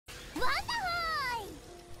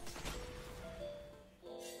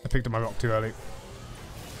picked up my rock too early.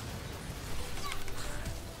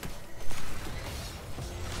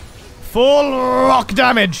 Full rock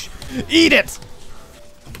damage! Eat it!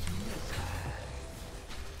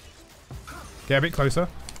 Get a bit closer.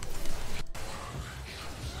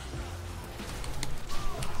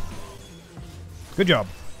 Good job.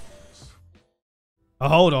 Oh,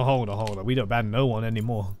 hold on. We don't ban no one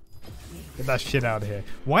anymore. Get that shit out of here.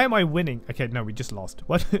 Why am I winning? Okay, no, we just lost.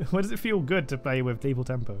 What does it feel good to play with lethal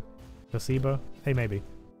tempo? Placebo? Hey, maybe.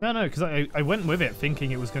 No, because I went with it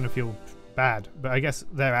thinking it was going to feel bad. But I guess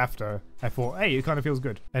thereafter, I thought, hey, it kind of feels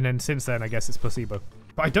good. And then since then, I guess it's placebo.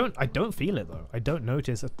 But I don't feel it though. I don't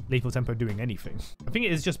notice a lethal tempo doing anything. I think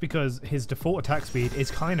it is just because his default attack speed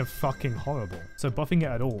is kind of fucking horrible. So buffing it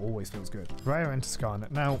at all always feels good. Cryo into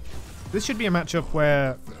Skarner. Now, this should be a matchup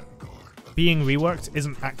where being reworked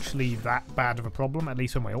isn't actually that bad of a problem, at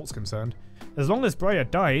least when my ult's concerned. As long as Briar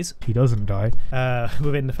dies, he doesn't die,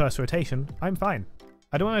 within the first rotation, I'm fine.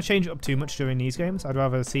 I don't want to change it up too much during these games. I'd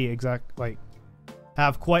rather see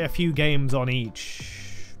have quite a few games on each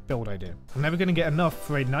build idea. I'm never going to get enough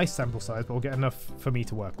for a nice sample size, but we'll get enough for me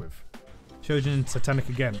to work with. Shojin Satanic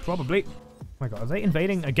again. Probably. Oh my god, are they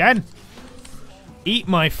invading again? Eat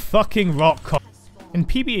my fucking rock. In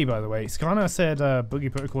PBE, by the way, Skarner said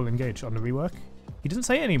Boogie Protocol engage on the rework. He doesn't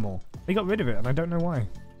say it anymore. They got rid of it, and I don't know why.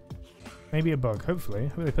 Maybe a bug, hopefully.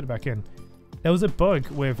 Hopefully they put it back in. There was a bug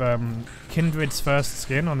with Kindred's first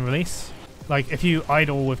skin on release. Like, if you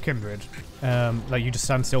idle with Kindred, like you just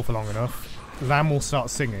stand still for long enough, Lamb will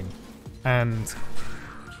start singing, and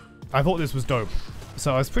I thought this was dope.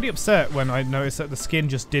 So I was pretty upset when I noticed that the skin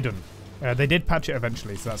just didn't. They did patch it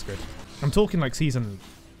eventually, so that's good. I'm talking like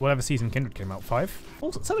whatever season Kindred came out, 5?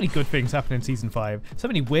 Also, so many good things happen in season 5. So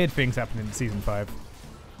many weird things happen in season 5.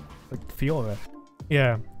 Like Fiora.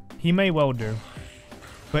 Yeah, he may well do.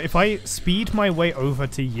 But if I speed my way over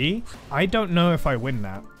to Yi, I don't know if I win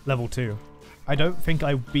that level 2. I don't think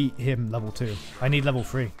I beat him level 2. I need level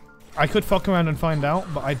 3. I could fuck around and find out,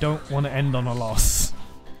 but I don't want to end on a loss.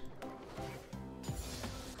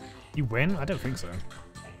 You win? I don't think so.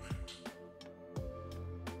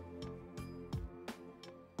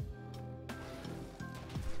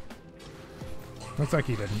 Looks like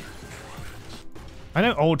he didn't. I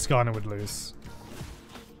know old Skarner would lose.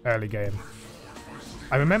 Early game.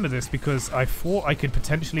 I remember this because I thought I could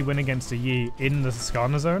potentially win against a Yi in the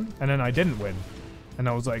Skarner zone, and then I didn't win. And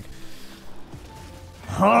I was like,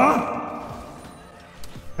 huh?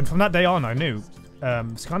 And from that day on, I knew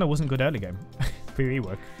Skarner wasn't good early game.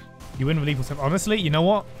 Pre-rework. You win with lethal tempo. Honestly, you know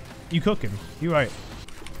what? You cooking. You're right.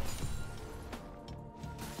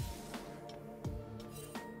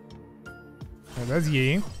 Oh, there's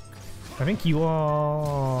Yi. I think you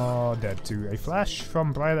are dead too. A flash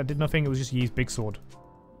from Briar that did nothing. It was just Yi's big sword.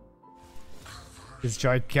 This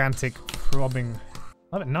gigantic throbbing.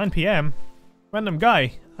 I'm at 9 PM. Random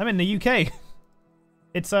guy. I'm in the UK.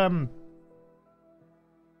 It's 8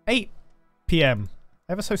 PM.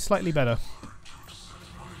 Ever so slightly better.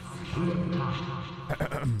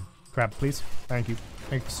 Crab, please. Thank you.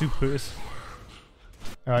 Thank you for super booters.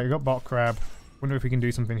 Alright, you got bot crab. Wonder if we can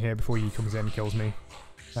do something here before he comes in and kills me.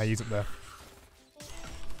 He's up there.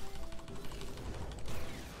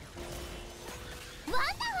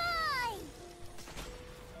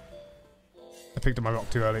 I picked up my rock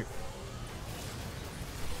too early.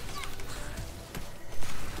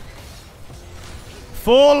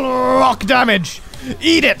 Full rock damage!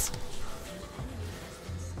 Eat it!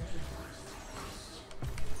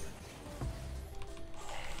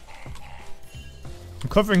 I'm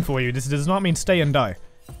covering for you. This does not mean stay and die.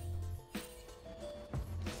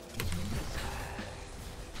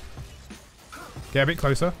 Get a bit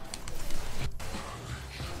closer.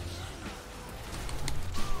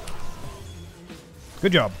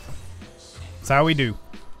 Good job. That's how we do.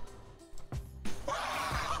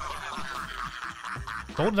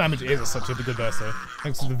 Gold damage is such a good burst though.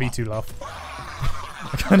 Thanks to the V2 laugh.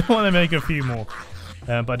 I kind of want to make a few more,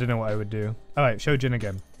 but I don't know what I would do. Alright, Shojin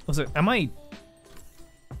again. Also, am I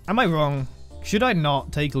wrong? Should I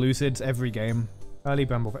not take Lucids every game? Early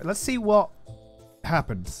Bramble Vest. Let's see what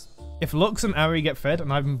happens. If Lux and Ari get fed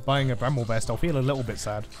and I'm buying a Bramble Vest, I'll feel a little bit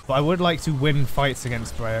sad. But I would like to win fights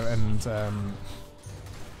against Briar and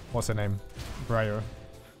what's her name? Briar.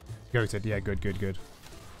 Goated. Yeah, good.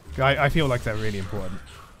 I feel like they're really important.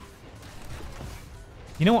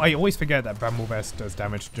 You know what? I always forget that Bramble Vest does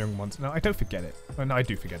damage during once. No, I don't forget it. Oh, no, I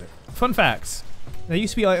do forget it. Fun facts. There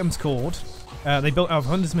used to be items called... they built out of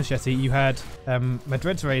Hunter's Machete. You had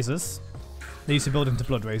Madred's Razors. They used to build into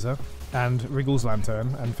Blood Razor. And Wriggle's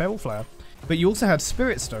Lantern. And Feral Flare. But you also had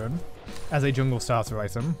Spirit Stone as a jungle starter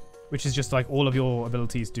item. which is just like all of your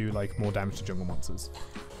abilities do like more damage to jungle monsters.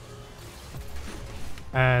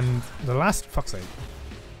 And the last, fuck's sake,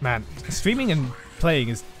 man, streaming and playing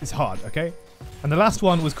is hard, okay? And the last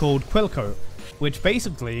one was called Quillcoat, which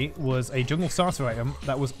basically was a jungle starter item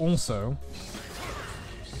that was also...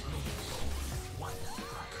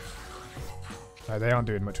 they aren't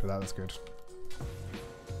doing much with that, that's good.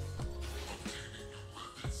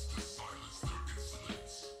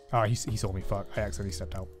 Oh, he saw me, fuck. I accidentally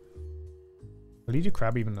stepped out. Will he do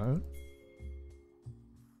crab even though?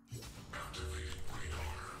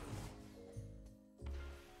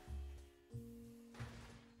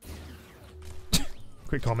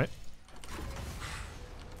 Quick comment.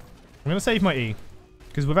 I'm gonna save my E.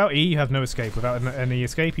 Because without E, you have no escape. Without any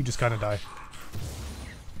escape, you just kind of die.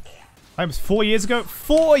 I was 4 years ago?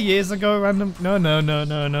 4 years ago, random.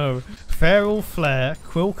 No. Feral Flare,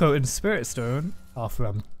 Quillcoat, and Spirit Stone are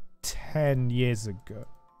from 10 years ago.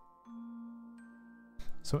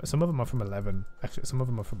 So some of them are from 11. Actually, some of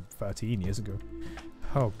them are from 13 years ago.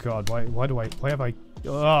 Oh god, why have I...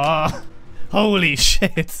 Ah, holy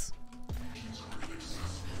shit!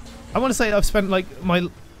 I want to say I've spent like my...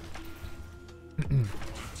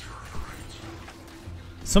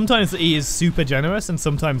 Sometimes the E is super generous and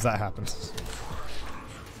sometimes that happens.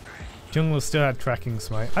 Jungle still had Tracking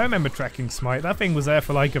Smite. I remember Tracking Smite. That thing was there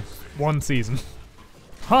for like one season.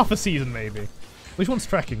 Half a season maybe. Which one's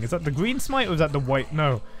Tracking? Is that the green Smite or is that the white?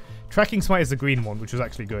 No. Tracking Smite is the green one, which was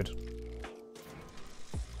actually good.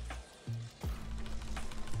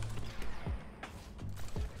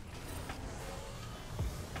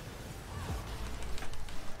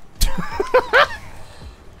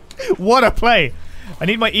 What a play! I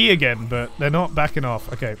need my E again, but they're not backing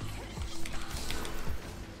off. Okay.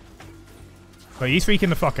 So he's freaking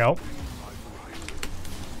the fuck out.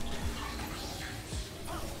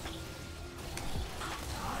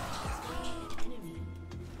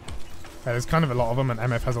 There's kind of a lot of them, and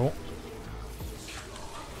MF has ult.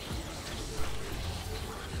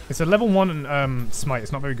 It's a level 1 smite.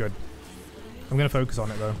 It's not very good. I'm going to focus on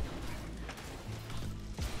it, though.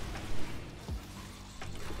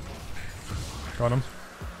 Got him.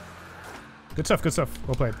 Good stuff, good stuff.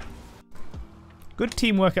 Well played. Good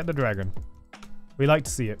teamwork at the dragon. We like to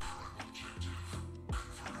see it.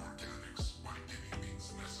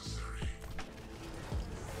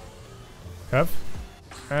 Curve.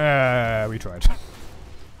 We tried.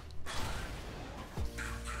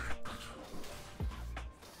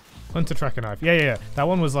 Hunter Tracker Knife. Yeah. That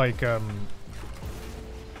one was like, yeah,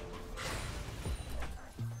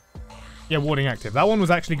 warding active. That one was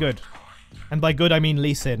actually good. And by good, I mean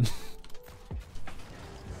Lee Sin.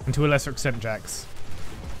 And to a lesser extent, Jax.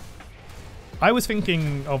 I was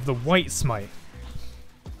thinking of the white smite.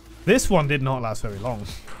 This one did not last very long.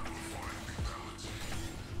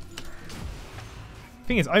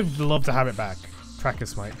 Thing is, I'd love to have it back. Tracker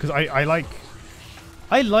Smite. Because I liked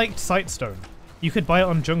Sightstone. You could buy it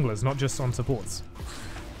on junglers, not just on supports.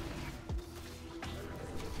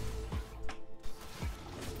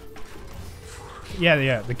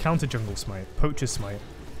 Yeah, the counter jungle smite, poacher smite.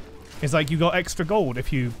 It's like you got extra gold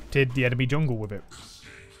if you did the enemy jungle with it.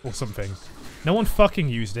 Or something. No one fucking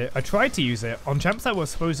used it. I tried to use it on champs that were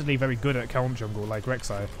supposedly very good at counter jungle, like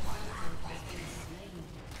Rek'Sai.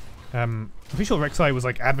 I'm pretty sure Rek'Sai was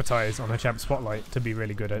like advertised on her champ spotlight to be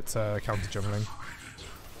really good at counter jungling.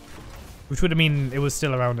 Which would have mean it was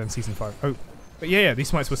still around in Season 5. Oh, but yeah, these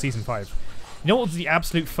smites were Season 5. You know what was the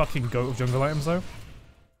absolute fucking goat of jungle items though?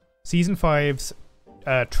 Season 5's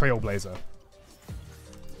Trailblazer.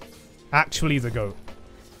 Actually the GOAT.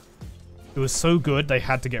 It was so good they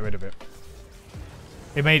had to get rid of it.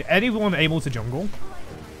 It made anyone able to jungle.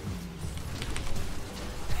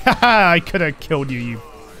 Haha, I could have killed you, you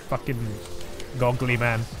fucking goggly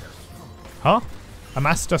man. Huh? A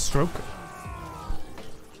master stroke?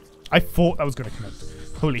 I thought that was going to connect.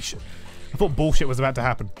 Holy shit. I thought bullshit was about to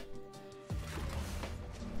happen.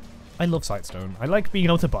 I love Sightstone. I like being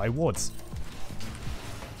able to buy wards.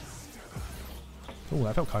 Oh,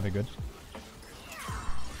 that felt kind of good.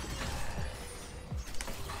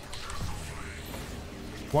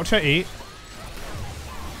 Watch her eat.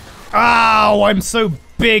 Ow! I'm so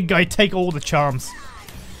big, I take all the charms.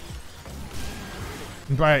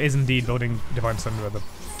 And Briar is indeed building Divine Thunder at the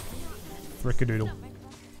frickadoodle.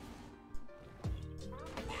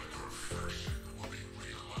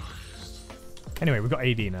 Anyway, we've got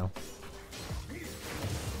AD now.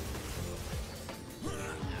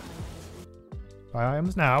 I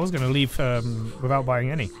was going to leave without buying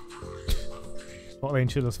any. Spot lane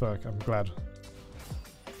chill as fuck, I'm glad.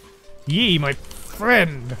 Yee, my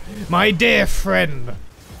friend! My dear friend!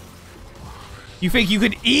 You think you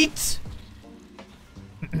could eat?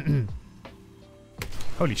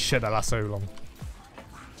 Holy shit, that lasts so long.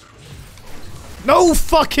 No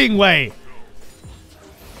fucking way!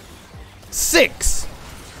 6!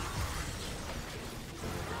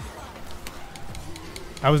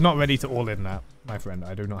 I was not ready to all in that, my friend.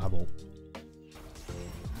 I do not have all.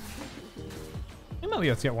 I might be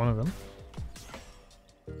able to get one of them.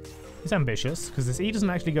 It's ambitious, because this E doesn't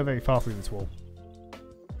actually go very far through this wall.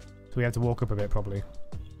 So we have to walk up a bit, probably.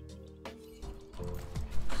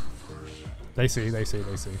 They see, they see,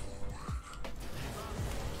 they see.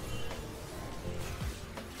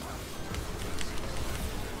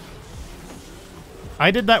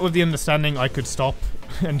 I did that with the understanding I could stop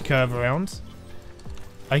and curve around.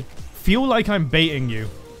 I feel like I'm baiting you.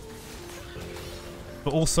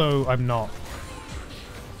 But also, I'm not.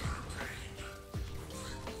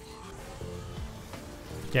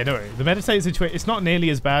 Yeah, don't worry. The meditated situation, it's not nearly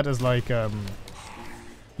as bad as like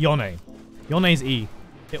Yone. Yone's E.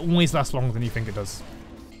 It always lasts longer than you think it does.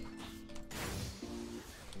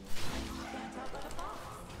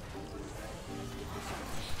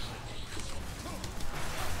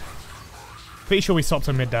 Pretty sure we stopped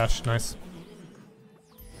on mid-dash. Nice.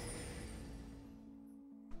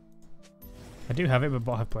 I do have it, but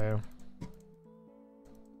bot have player.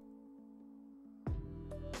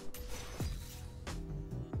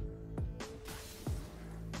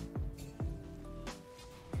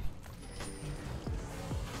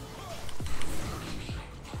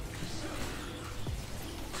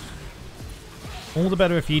 All the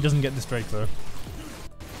better if he doesn't get this Drake though.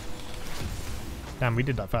 Damn, we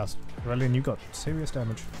did that fast. Aurelian, you got serious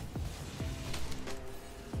damage.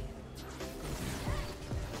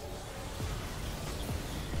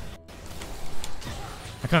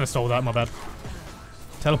 I kind of stole that, my bad.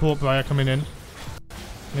 Teleport Briar coming in.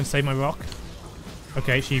 I'm gonna save my rock.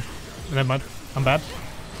 Okay, she... Never mind. I'm bad.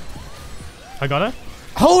 I got her.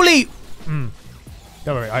 Holy... Don't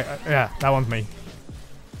worry, yeah, that one's me.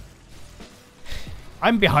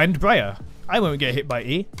 I'm behind Briar. I won't get hit by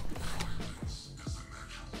E.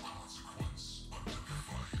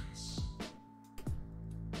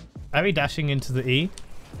 Ari dashing into the E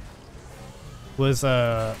was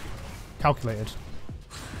calculated.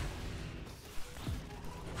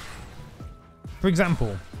 For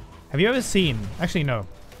example, have you ever seen... Actually, no.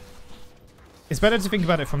 It's better to think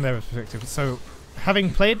about it from their perspective. So,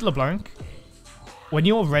 having played LeBlanc, when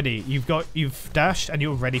you're ready, you've dashed and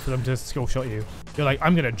you're ready for them to skill shot you. You're like,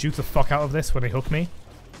 I'm gonna juke the fuck out of this when they hook me.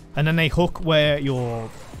 And then they hook where your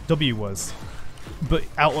W was. But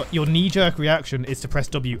your knee-jerk reaction is to press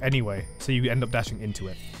W anyway, so you end up dashing into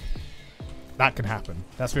it. That can happen.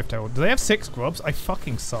 That's Rift Herald. Do they have 6 grubs? I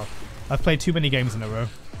fucking suck. I've played too many games in a row.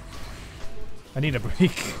 I need a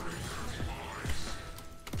break.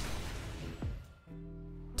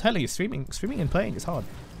 I'm telling you, streaming and playing is hard.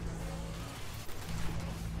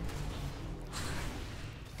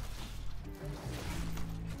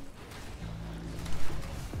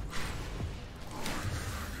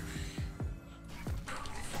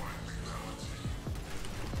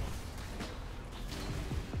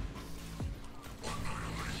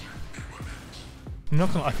 I'm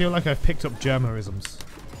not gonna, I feel like I've picked up Germanisms.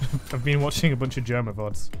 I've been watching a bunch of Germa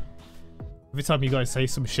VODs. Every time you guys say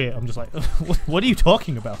some shit, I'm just like, what are you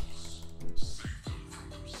talking about?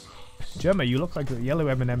 Germa, you look like a yellow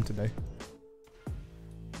M&M today.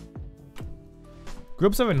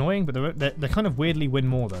 Grubs are annoying, but they kind of weirdly win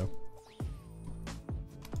more though.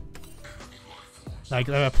 Like,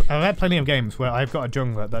 I've had plenty of games where I've got a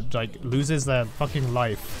jungler that like loses their fucking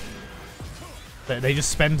life. They just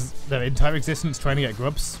spend their entire existence trying to get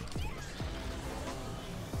grubs.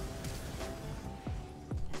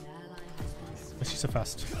 She's so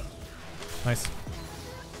fast. Nice.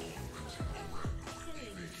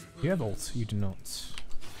 You have ult, you do not.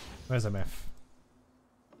 Where's MF?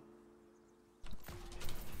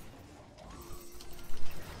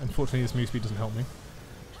 Unfortunately, this move speed doesn't help me.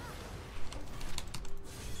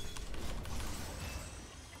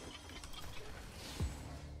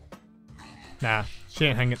 Nah, she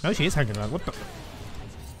ain't hanging. No, she is hanging around. What the?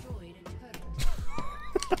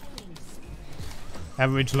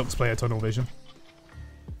 Average Lux player tunnel vision.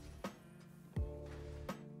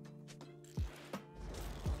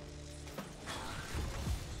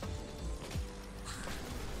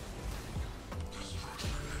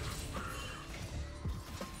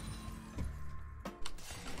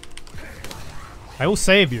 I will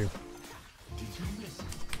save you.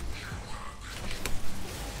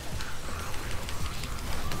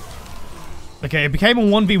 Okay, it became a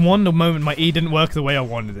 1v1 the moment my E didn't work the way I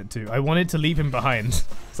wanted it to. I wanted to leave him behind.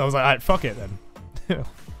 So I was like, alright, fuck it then.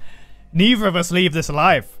 Neither of us leave this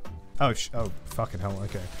alive. Oh, oh, fucking hell.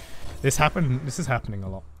 Okay. This is happening a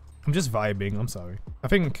lot. I'm just vibing. I'm sorry. I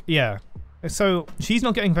think, yeah. So, she's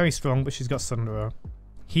not getting very strong, but she's got Sundra.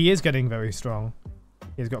 He is getting very strong.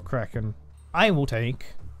 He's got Kraken. I will take...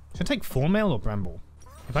 Should I take Thornmail or Bramble?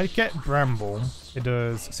 If I get Bramble, it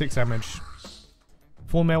does 6 damage.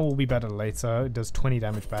 Thornmail will be better later. It does 20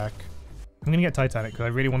 damage back. I'm gonna get Titanic because I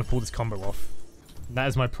really want to pull this combo off. That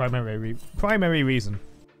is my primary reason.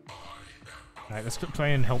 Alright, let's try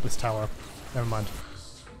and help this tower. Never mind.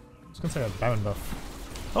 I was gonna say a Baron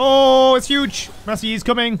buff. Oh, it's huge! Massey is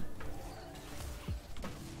coming!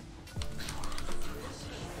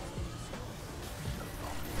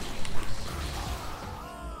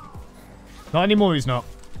 Not anymore, he's not.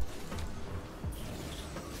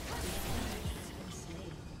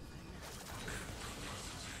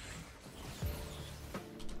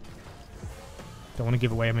 Don't want to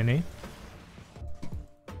give away a mini.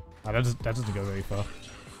 Oh, that doesn't go very far.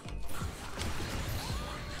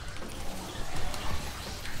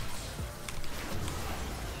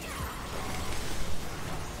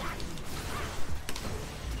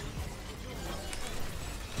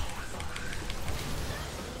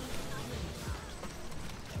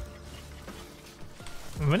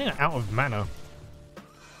 I'm running out of mana.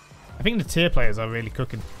 I think the tier players are really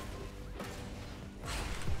cooking.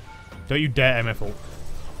 Don't you dare MF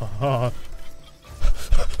ult.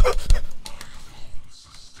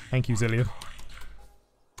 Thank you, Zillion.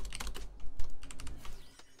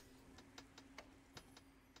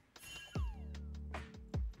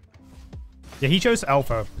 Yeah, he chose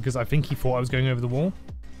Alpha because I think he thought I was going over the wall.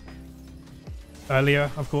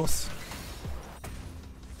 Earlier, of course.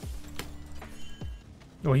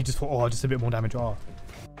 Or he just thought, oh, just a bit more damage. Oh.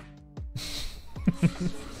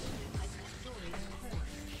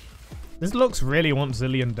 This looks really want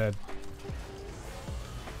Zillion dead.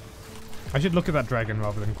 I should look at that dragon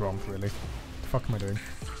rather than Gromp, really. What the fuck am I doing?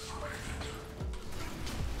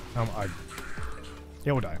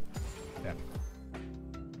 He'll die. Yeah.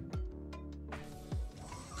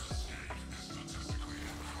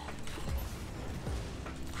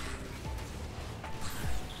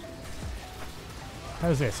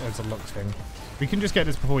 How's this? Oh, it's a Lux thing. We can just get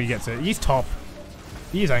this before he gets it. He's top.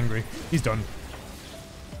 He's angry. He's done.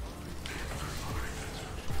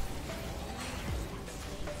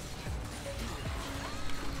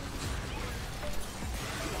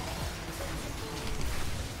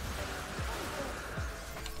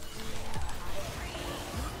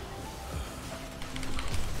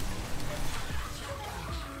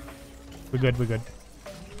 We're good, we're good.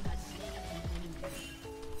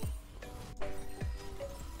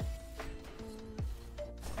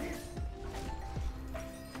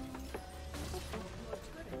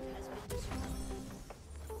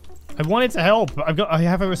 I wanted to help, but I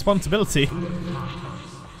have a responsibility.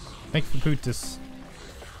 Thank you for Putus.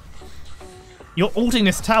 You're ulting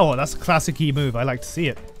this tower. That's a classic E move. I like to see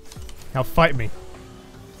it. Now fight me.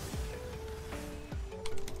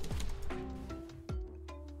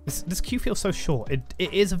 This Q feels so short.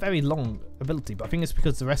 It is a very long ability, but I think it's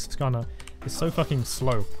because the rest of Skarner is so fucking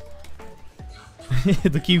slow.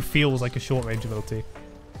 The Q feels like a short range ability.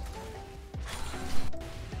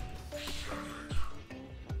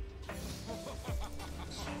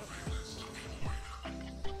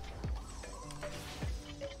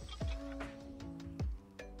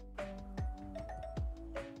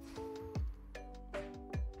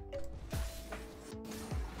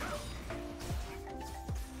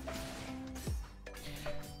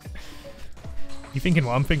 You thinking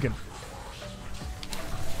what I'm thinking?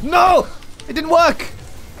 No! It didn't work!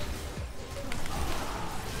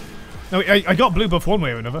 No, I got blue buff one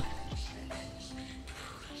way or another.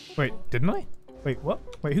 Wait, didn't I? Wait, what?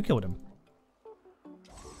 Wait, who killed him?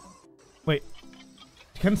 Wait.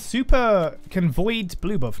 Can void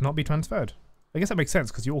blue buff not be transferred? I guess that makes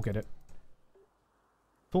sense because you all get it.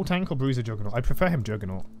 Full tank or bruiser juggernaut? I prefer him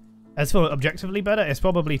juggernaut. As for objectively better, it's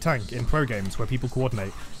probably tank in pro games where people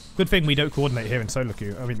coordinate. Good thing we don't coordinate here in solo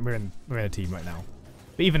queue. I mean, we're in a team right now.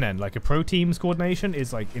 But even then, like a pro team's coordination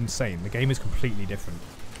is like insane. The game is completely different.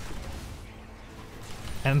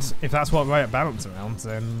 And if that's what Riot balance around,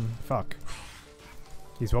 then fuck.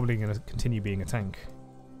 He's probably going to continue being a tank.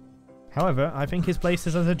 However, I think his place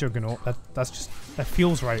is as a juggernaut. That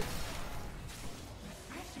feels right.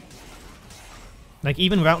 Like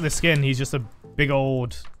even without this skin, he's just a big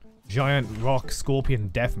old giant rock scorpion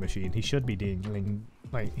death machine. He should be dealing,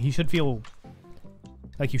 like, he should feel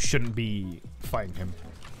like you shouldn't be fighting him.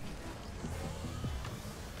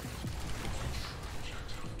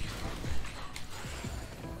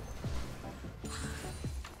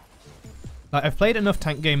 Like, I've played enough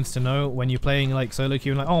tank games to know when you're playing like solo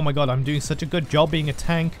queue and like, oh my god, I'm doing such a good job being a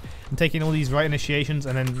tank. I'm taking all these right initiations,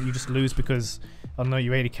 and then you just lose because, I don't know,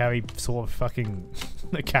 you AD carry sort of fucking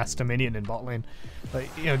cast a minion in bot lane. Like,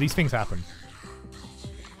 you know, these things happen.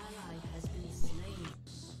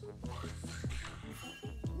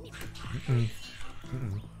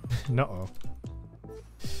 No.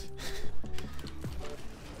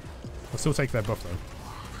 I'll still take their buff though.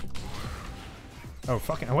 Oh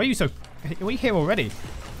fucking! Why are you so? Are we here already?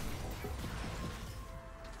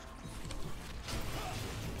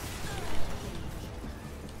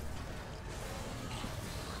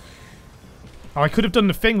 Oh, I could have done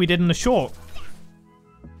the thing we did in the short.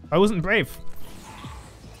 I wasn't brave.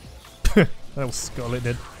 That little skull it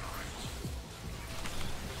did.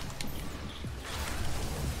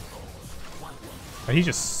 Oh, he's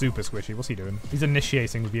just super squishy. What's he doing? He's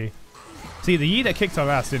initiating with you. See, the Yi that kicked our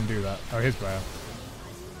ass didn't do that. Oh, here's Briar.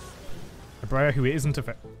 A Briar who isn't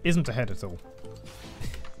ahead at all.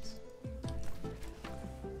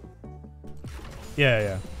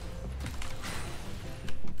 Yeah.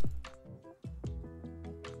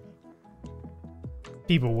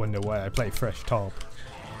 People wonder why I play fresh top.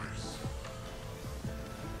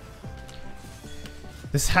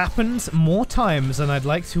 This happens more times than I'd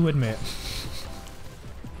like to admit.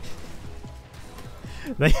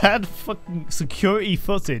 They had fucking security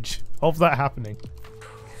footage of that happening.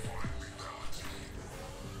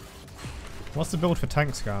 What's the build for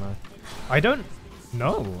tank Skarner? I don't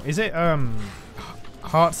know. Is it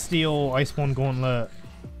Heartsteel, Iceborne Gauntlet,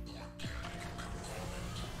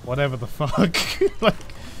 whatever the fuck? Like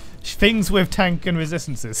things with tank and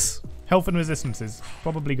resistances. Health and resistances.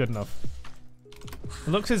 Probably good enough.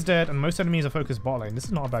 Lux is dead and most enemies are focused bot lane. This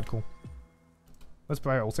is not a bad call. Where's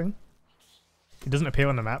Briar ulting? It doesn't appear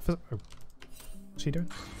on the map for... Oh. What's she doing?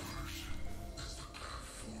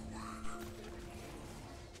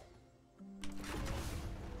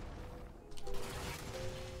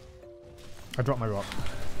 I dropped my rock.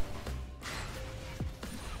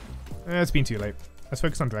 It's been too late. Let's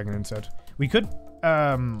focus on Dragon instead. We could,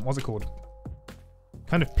 what's it called?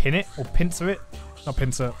 Kind of pin it or pincer it? Not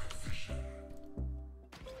pincer.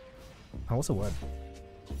 Oh, what's the word?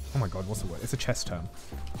 Oh my god, what's the word? It's a chess term.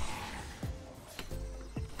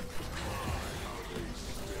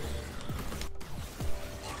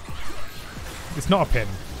 It's not a pin.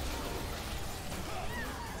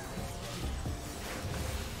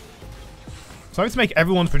 Sorry to make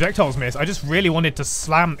everyone's projectiles miss. I just really wanted to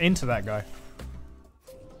slam into that guy.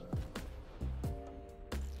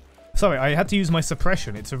 Sorry, I had to use my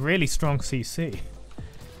suppression. It's a really strong CC.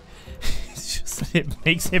 It's just that it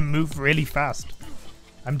makes him move really fast.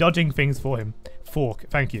 I'm dodging things for him. Fork,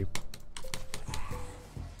 thank you.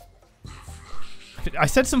 I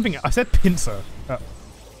said something. I said pincer. But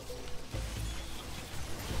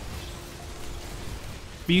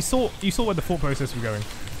you saw where the thought process was going.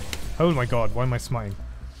 Oh my god, why am I smiting?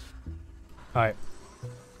 Alright.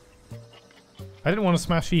 I didn't want to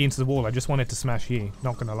smash Yi into the wall, I just wanted to smash Yi,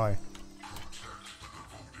 not gonna lie.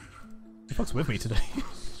 Who the fuck's with me today?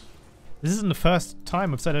 This isn't the first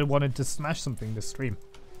time I've said I wanted to smash something this stream.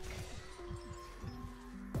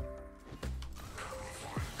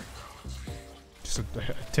 Just a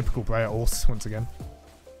typical Briar horse once again.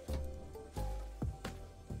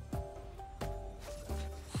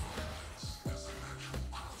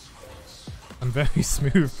 I'm very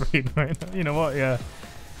smooth brain right now. You know what? Yeah.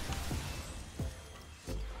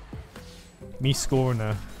 Me scoring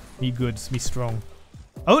there. Me goods. Me strong.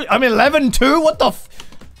 Oh, I'm 11-2? What the f...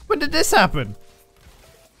 When did this happen?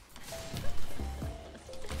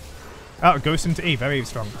 Oh, ghost into E. Very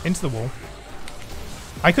strong. Into the wall.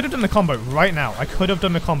 I could have done the combo right now. I could have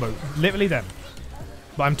done the combo. Literally then.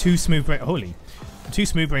 But I'm too smooth brain. Holy. I'm too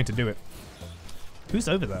smooth brain to do it. Who's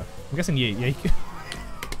over there? I'm guessing Yi. Yeah.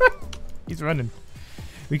 He's running.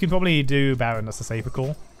 We can probably do Baron. That's a safer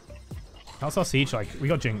call. How's our siege like? We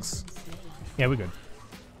got Jinx. Yeah, we're good.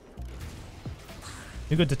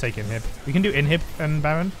 We're good to take inhib. We can do inhib and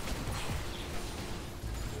Baron.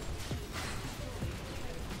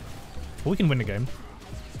 Or we can win the game.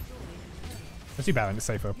 Let's do Baron. It's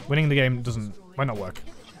safer. Winning the game might not work.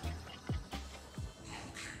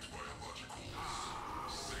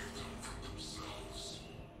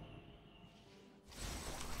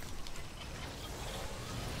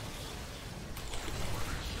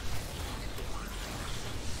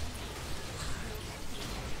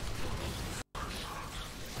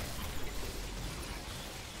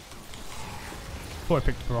 I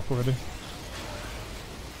picked the rock already.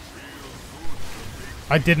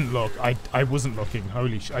 I didn't look. I wasn't looking.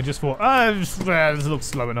 Holy shit. I just thought, this looks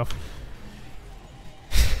slow enough.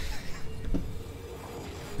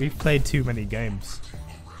 We've played too many games.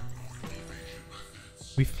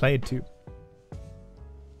 We've played too...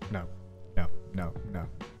 No. No. No. No.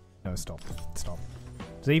 No, stop. Stop.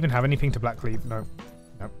 Does it even have anything to black cleave? No.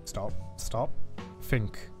 No. Stop. Stop.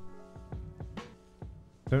 Think.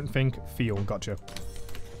 Don't think. Feel. Gotcha.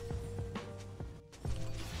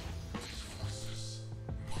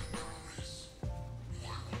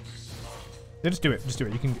 Yeah, just do it. Just do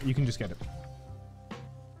it. You can just get it.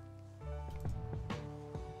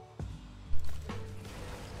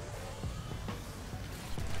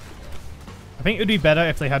 I think it would be better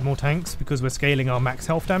if they had more tanks because we're scaling our max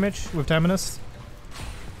health damage with Terminus.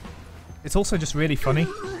 It's also just really funny.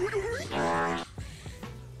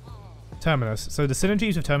 Terminus. So the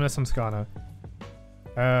synergies of Terminus and Skarner.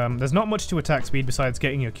 There's not much to attack speed besides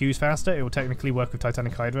getting your Qs faster. It will technically work with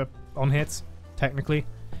Titanic Hydra on hits. Technically.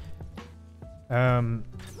 But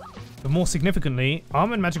more significantly,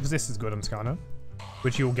 armor and magic resist is good on Skarner,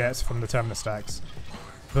 which you'll get from the Terminus stacks.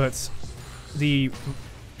 But the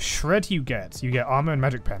shred you get armor and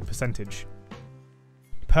magic pen percentage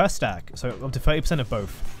per stack, so up to 30% of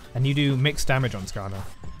both, and you do mixed damage on Skarner.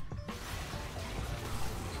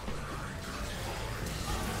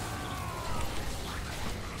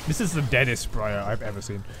 This is the deadest Briar I've ever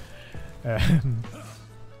seen.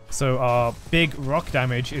 So our big rock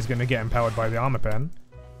damage is going to get empowered by the armor pen,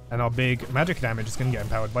 and our big magic damage is going to get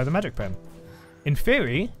empowered by the magic pen. In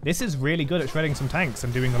theory, this is really good at shredding some tanks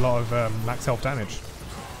and doing a lot of max health damage.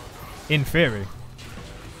 In theory.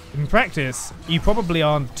 In practice, you probably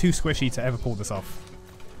aren't too squishy to ever pull this off.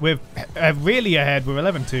 We're really ahead, we're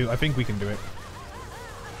 11-2, I think we can do it.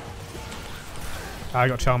 I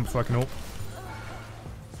got charmed before I can ult.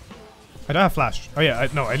 I don't have flash. Oh yeah,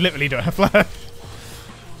 no, I literally don't have flash.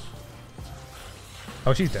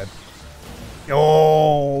 Oh, she's dead.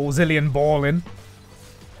 Oh, Zillion balling.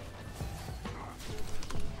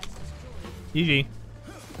 GG.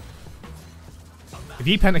 If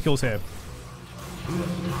he pentakills here.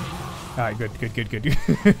 Alright, good.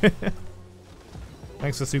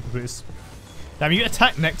 Thanks for super boost. Damn, you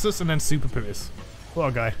attack Nexus and then super boost. What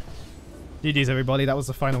a guy. GG's everybody, that was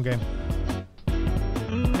the final game.